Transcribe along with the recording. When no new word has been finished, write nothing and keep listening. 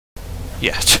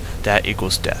Yeah, that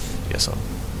equals death. Yes, I'm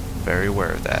very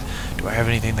aware of that. Do I have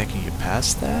anything that can get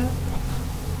past that?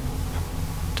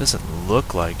 Doesn't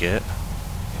look like it.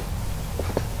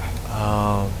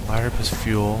 Light up his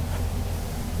fuel.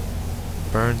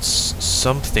 Burns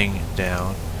something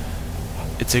down.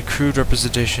 It's a crude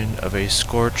representation of a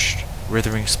scorched,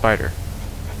 writhing spider.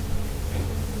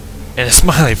 And a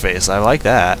smiley face. I like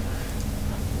that.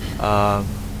 A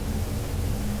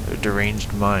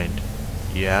deranged mind.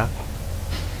 Yeah.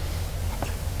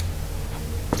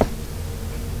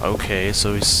 Okay,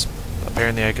 so he's...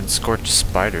 Apparently I can scorch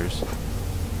spiders.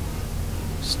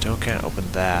 Still can't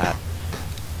open that.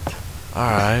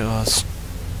 Alright, well, let's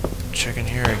check in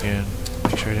here again.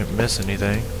 Make sure I didn't miss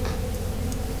anything.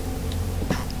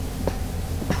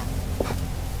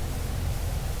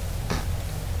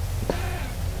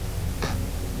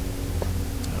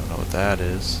 I don't know what that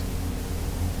is.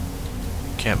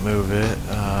 Can't move it.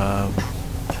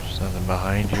 There's nothing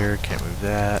behind here. Can't move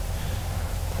that.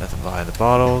 Nothing behind the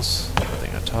bottles.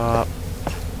 Nothing on top.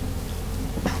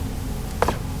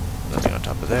 Nothing on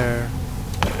top of there.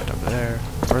 Nothing on top of there.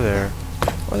 Or there.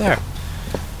 Or there.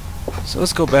 So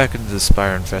let's go back into the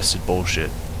spire-infested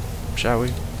bullshit, shall we?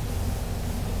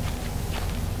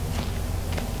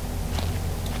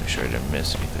 Make sure I didn't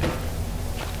miss anything.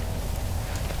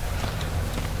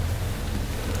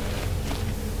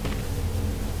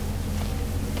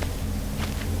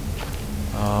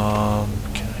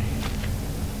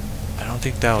 I don't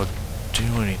think that would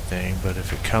do anything, but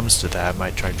if it comes to that, I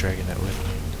might try dragging that with me.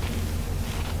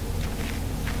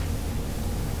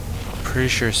 I'm pretty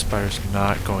sure spider's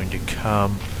not going to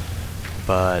come,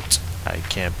 but I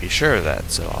can't be sure of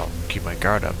that, so I'll keep my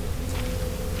guard up.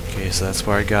 Okay, so that's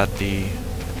where I got the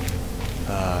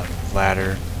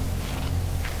ladder.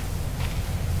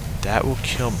 That will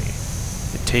kill me.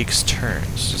 It takes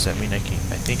turns. Does that mean I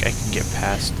think I can get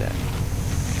past that?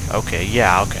 Okay,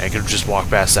 yeah, okay. I could just walk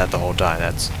past that the whole time.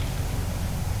 That's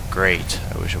great.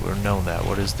 I wish I would have known that.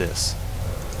 What is this?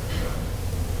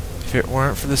 If it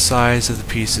weren't for the size of the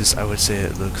pieces, I would say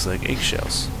it looks like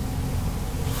eggshells.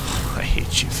 I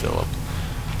hate you, Philip.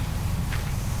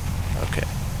 Okay.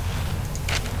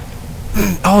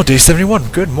 Oh, day 71.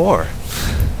 Good, more.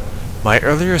 My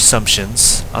earlier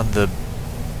assumptions on the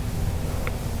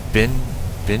benign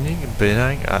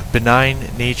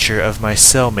nature of my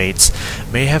cellmates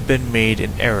may have been made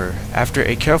in error. After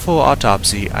a careful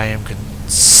autopsy,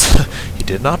 he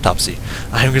did an autopsy.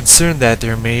 I am concerned that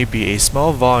there may be a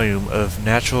small volume of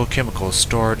natural chemicals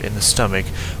stored in the stomach,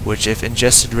 which, if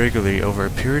ingested regularly over a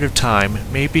period of time,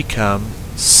 may become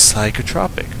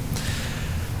psychotropic,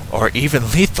 or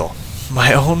even lethal.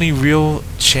 My only real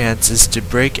chance is to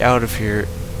break out of here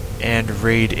and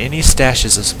raid any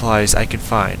stashes of supplies I can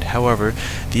find. However,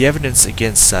 the evidence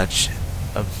against such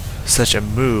a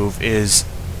move is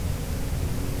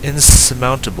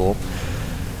insurmountable.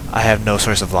 I have no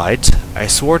source of light. I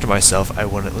swore to myself I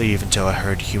wouldn't leave until I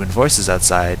heard human voices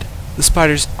outside. The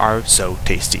spiders are so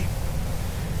tasty.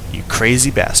 You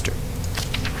crazy bastard.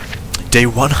 Day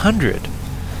 100.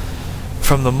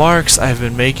 From the marks I have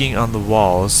been making on the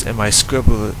walls and my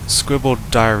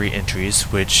scribbled diary entries,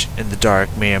 which in the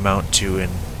dark may amount to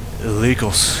an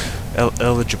illegible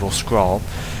scrawl,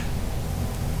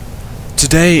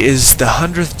 today is the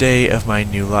 100th day of my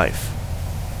new life.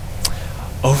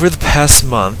 Over the past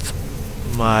month,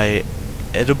 my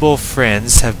edible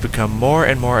friends have become more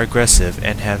and more aggressive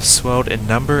and have swelled in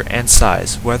number and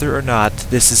size. Whether or not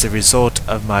this is a result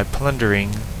of my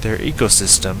plundering their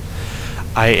ecosystem,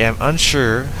 I am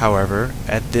unsure. However,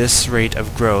 at this rate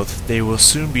of growth, they will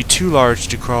soon be too large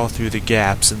to crawl through the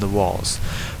gaps in the walls.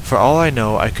 For all I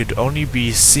know, I could only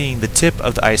be seeing the tip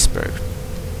of the iceberg.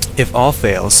 If all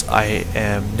fails, I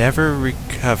am never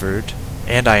recovered,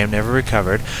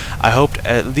 I hoped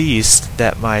at least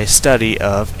that my study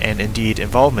of, and indeed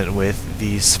involvement with,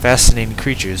 these fascinating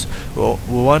creatures will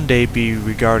one day be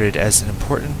regarded as an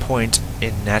important point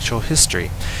in natural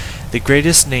history. The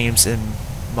greatest names in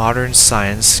modern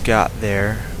science got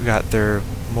there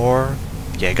more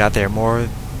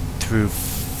through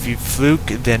fluke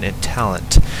than in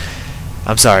talent.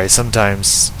 I'm sorry,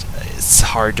 sometimes it's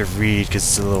hard to read because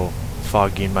it's a little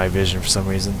foggy in my vision for some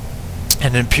reason.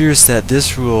 And it appears that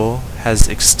this rule has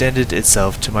extended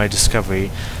itself to my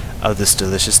discovery of this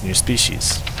delicious new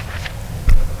species.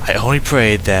 I only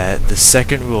pray that the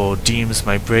second rule deems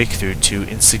my breakthrough too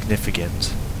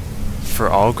insignificant, for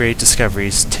all great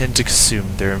discoveries tend to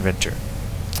consume their inventor.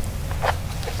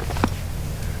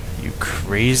 You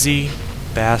crazy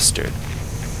bastard.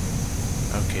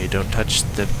 Okay, don't touch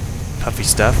the puffy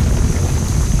stuff.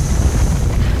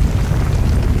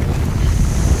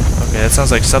 Okay, that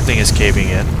sounds like something is caving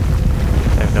in.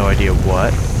 I have no idea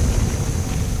what.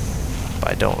 But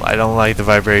I don't like the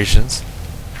vibrations.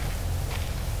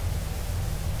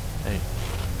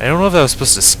 I don't know if that was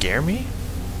supposed to scare me,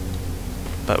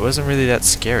 but it wasn't really that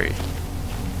scary.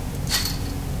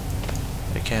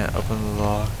 I can't open the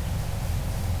lock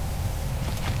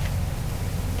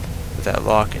with that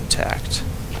lock intact.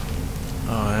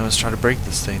 Oh, I was trying to break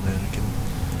this thing, then I can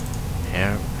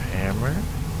hammer.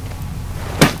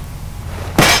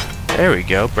 There we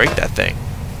go, break that thing.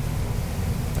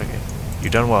 Okay, you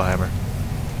done well, hammer.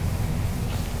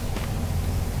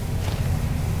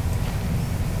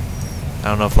 I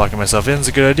don't know if locking myself in is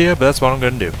a good idea, but that's what I'm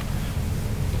gonna do.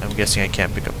 I'm guessing I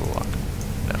can't pick up the lock.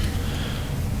 No.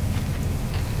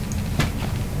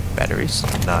 Batteries,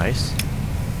 nice.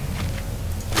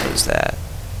 What is that?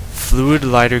 Fluid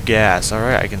lighter gas.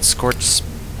 Alright, I can scorch.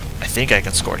 I think I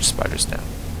can scorch spiders now.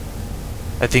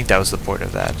 I think that was the point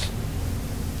of that.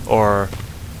 Or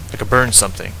I could burn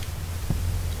something.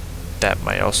 That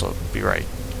might also be right.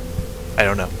 I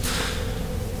don't know.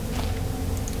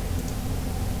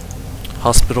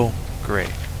 Hospital,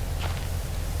 great.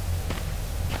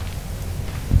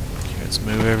 Okay, let's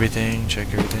move everything,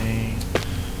 check everything.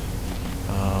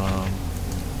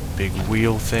 Big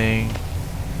wheel thing.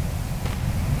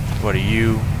 What are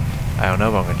you? I don't know,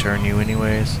 but I'm gonna turn you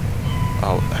anyways.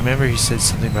 Oh, I remember he said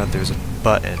something about there's a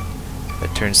button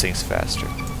that turns things faster.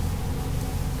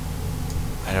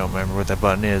 I don't remember what that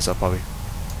button is. I'll probably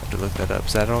have to look that up.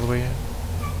 Is that all the way in?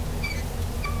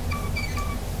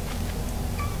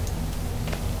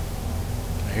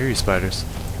 I hear you, spiders.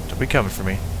 Don't be coming for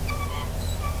me.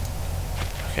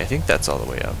 Okay, I think that's all the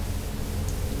way up.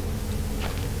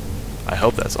 I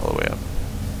hope that's all the way up.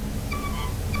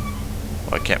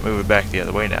 Well, I can't move it back the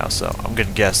other way now, so I'm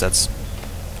gonna guess that's...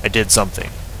 I did something.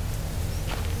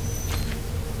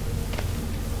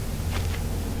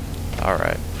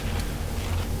 Alright.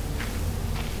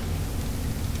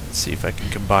 Let's see if I can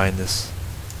combine this.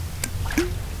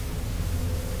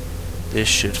 This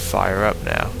should fire up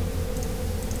now.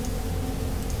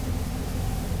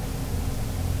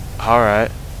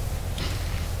 Alright.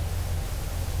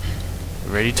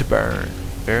 Ready to burn.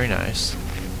 Very nice.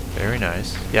 Very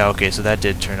nice. Yeah, okay, so that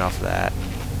did turn off that.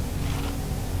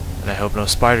 And I hope no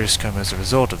spiders come as a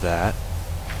result of that.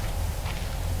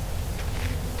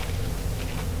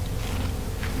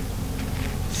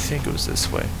 I think it was this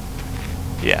way.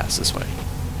 Yeah, it's this way.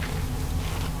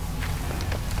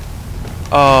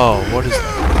 Oh, what is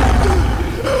that?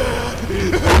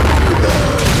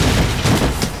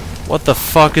 What the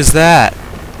fuck is that?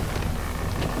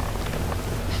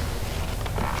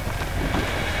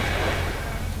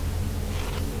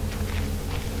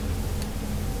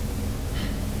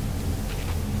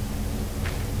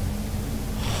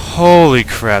 Holy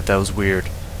crap, that was weird.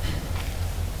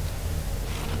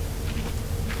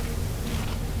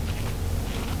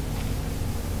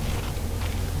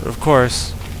 But of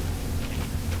course,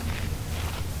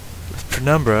 with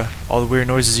Penumbra, all the weird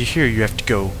noises you hear, you have to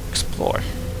go explore.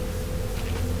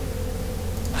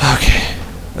 Okay,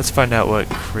 let's find out what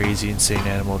crazy, insane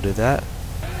animal did that.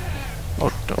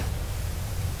 Oh, don't.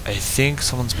 I think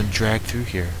someone's been dragged through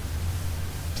here.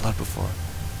 Blood before.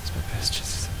 It's my best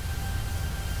chance.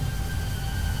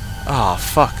 Ah,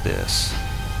 fuck this.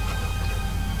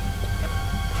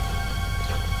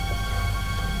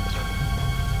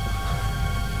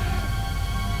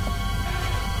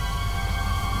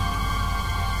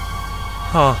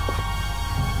 Huh.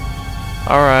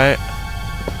 Alright.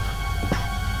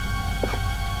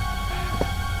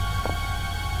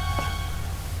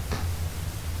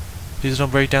 Please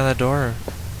don't break down that door or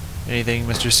anything,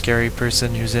 Mr. Scary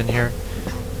Person who's in here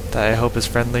that I hope is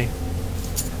friendly.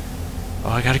 Oh,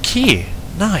 I got a key!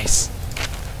 Nice!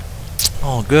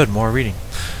 Oh, good, more reading.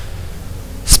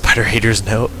 Spider Hater's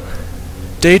Note.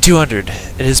 Day 200.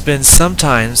 It has been some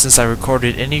time since I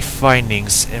recorded any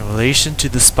findings in relation to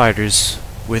the spiders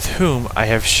with whom I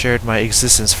have shared my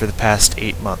existence for the past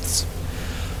 8 months.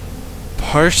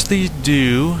 Partially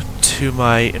due to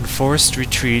my enforced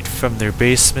retreat from their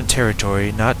basement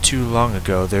territory not too long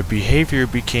ago, their behavior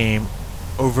became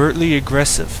overtly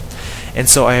aggressive, and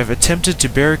so I have attempted to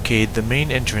barricade the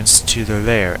main entrance to their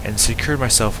lair and secured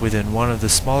myself within one of the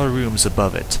smaller rooms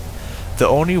above it, the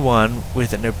only one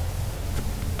with an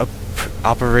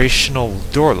operational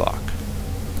door lock.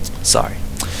 Sorry.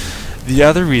 The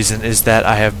other reason is that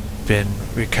I have been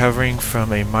recovering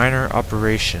from a minor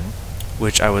operation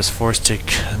which I was forced to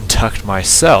conduct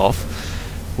myself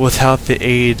without the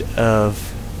aid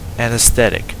of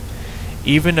anesthetic.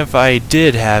 Even if I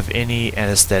did have any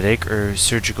anesthetic or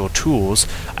surgical tools,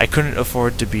 I couldn't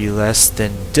afford to be less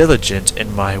than diligent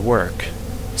in my work.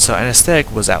 So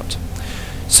anesthetic was out.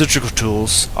 surgical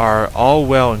tools are all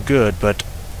well and good, but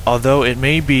although it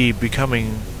may be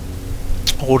becoming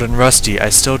old and rusty, I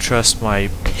still trust my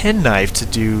penknife to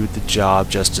do the job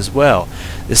just as well.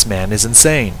 This man is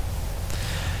insane.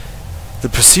 The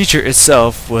procedure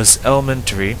itself was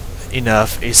elementary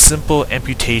enough, a simple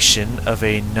amputation of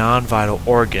a non-vital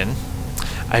organ.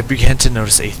 I began to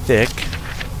notice a thick,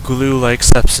 glue-like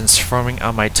substance forming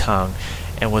on my tongue,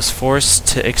 and was forced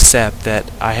to accept that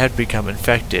I had become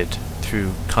infected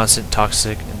through constant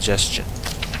toxic ingestion.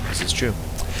 This is true.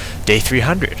 Day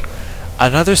 300.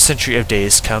 Another century of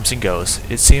days comes and goes.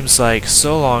 It seems like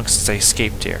so long since I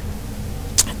escaped here.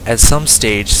 At some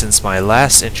stage since my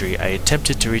last injury, I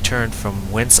attempted to return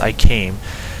from whence I came.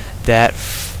 That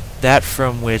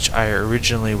from which I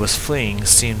originally was fleeing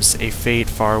seems a fate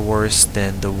far worse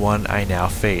than the one I now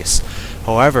face.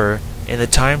 However, in the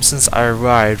time since I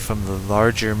arrived from the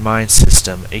larger mine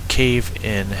system, a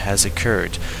cave-in has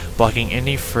occurred, blocking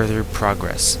any further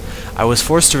progress. I was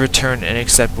forced to return and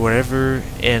accept whatever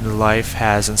in life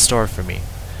has in store for me.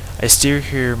 I still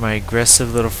hear my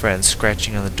aggressive little friend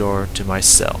scratching on the door to my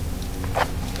cell.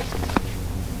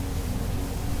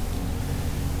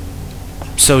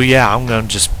 So yeah, I'm gonna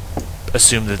just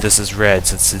assume that this is red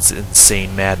since it's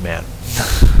insane madman.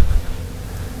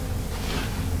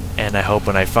 And I hope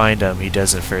when I find him, he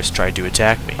doesn't first try to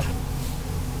attack me.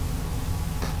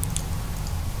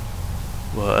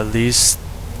 Well, at least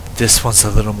this one's a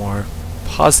little more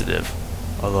positive,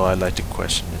 although I'd like to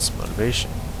question its motivation.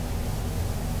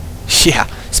 Yeah,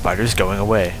 spider's going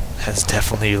away. That's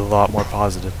definitely a lot more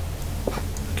positive.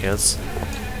 Okay, let's...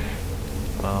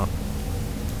 no,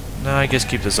 I guess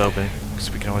keep this open,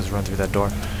 because we can always run through that door.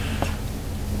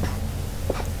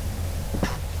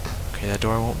 Okay, that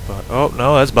door won't budge. Oh,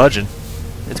 no, that's budging.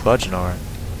 It's budging, alright.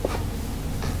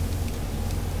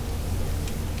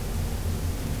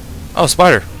 Oh,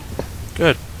 spider.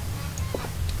 Good.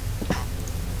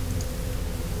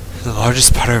 The largest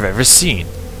spider I've ever seen,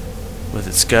 with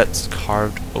its guts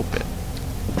carved open.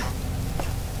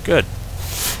 Good.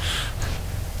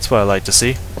 That's what I like to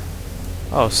see.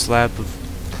 Oh, slab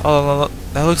of... Oh,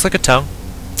 that looks like a tongue.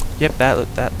 Yep,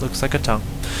 that looks like a tongue.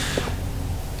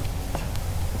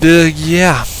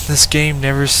 Yeah, this game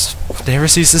never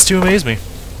ceases to amaze me.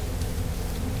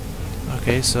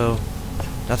 Okay, so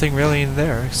nothing really in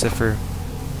there except for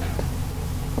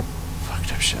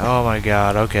fucked up shit. Oh my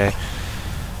god. Okay,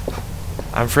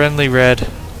 I'm friendly, Red.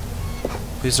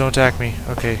 Please don't attack me.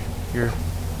 Okay, you're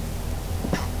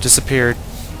disappeared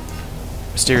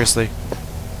mysteriously.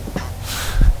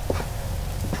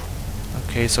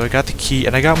 Okay, so I got the key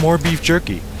and I got more beef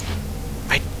jerky.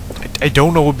 I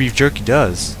don't know what beef jerky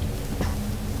does.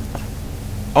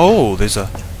 Oh, there's a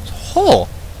hole.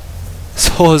 This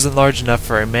hole isn't large enough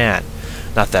for a man.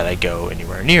 Not that I go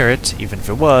anywhere near it, even if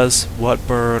it was. What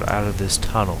burrowed out of this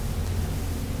tunnel?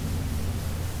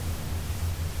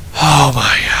 Oh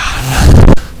my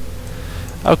god.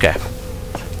 Okay.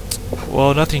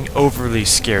 Well, nothing overly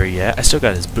scary yet. I still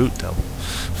got his boot, though.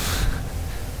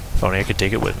 If only I could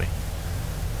take it with me.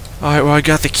 Alright, well, I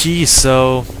got the key,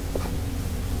 so...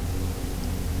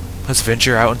 let's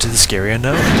venture out into the scary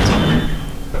unknown.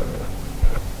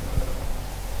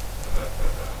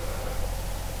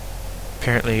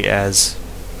 Apparently, as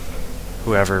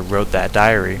whoever wrote that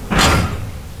diary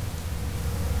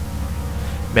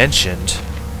mentioned,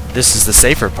 this is the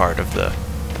safer part of the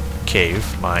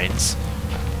cave mines.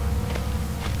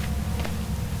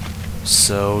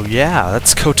 So yeah,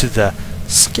 let's go to the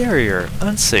scarier,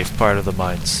 unsafe part of the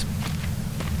mines.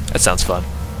 That sounds fun.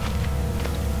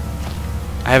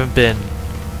 I haven't been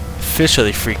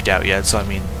officially freaked out yet, so I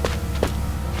mean,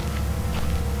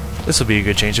 this will be a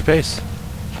good change of pace.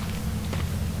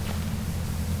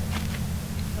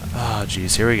 Oh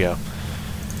jeez, here we go.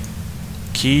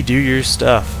 Key, do your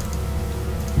stuff.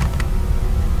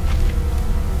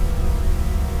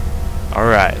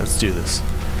 Alright, let's do this.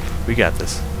 We got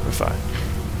this. We're fine.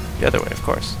 The other way, of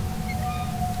course.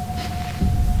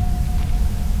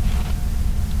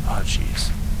 Oh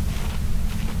jeez.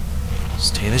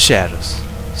 Stay in the shadows.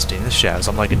 Stay in the shadows.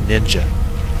 I'm like a ninja.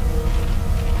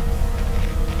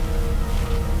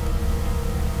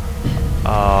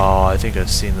 Oh, I think I've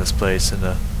seen this place in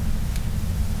a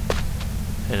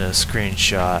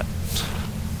screenshot.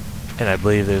 And I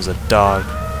believe there's a dog.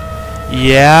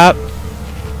 Yep.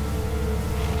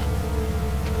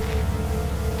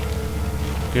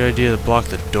 Good idea to block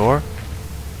the door.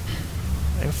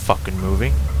 I ain't fucking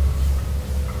moving.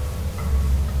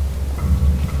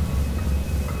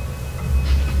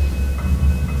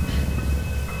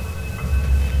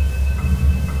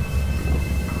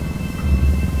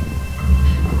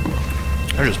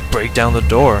 Or just break down the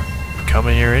door.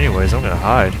 coming here anyways. I'm gonna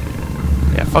hide.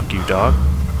 Yeah, fuck you, dog.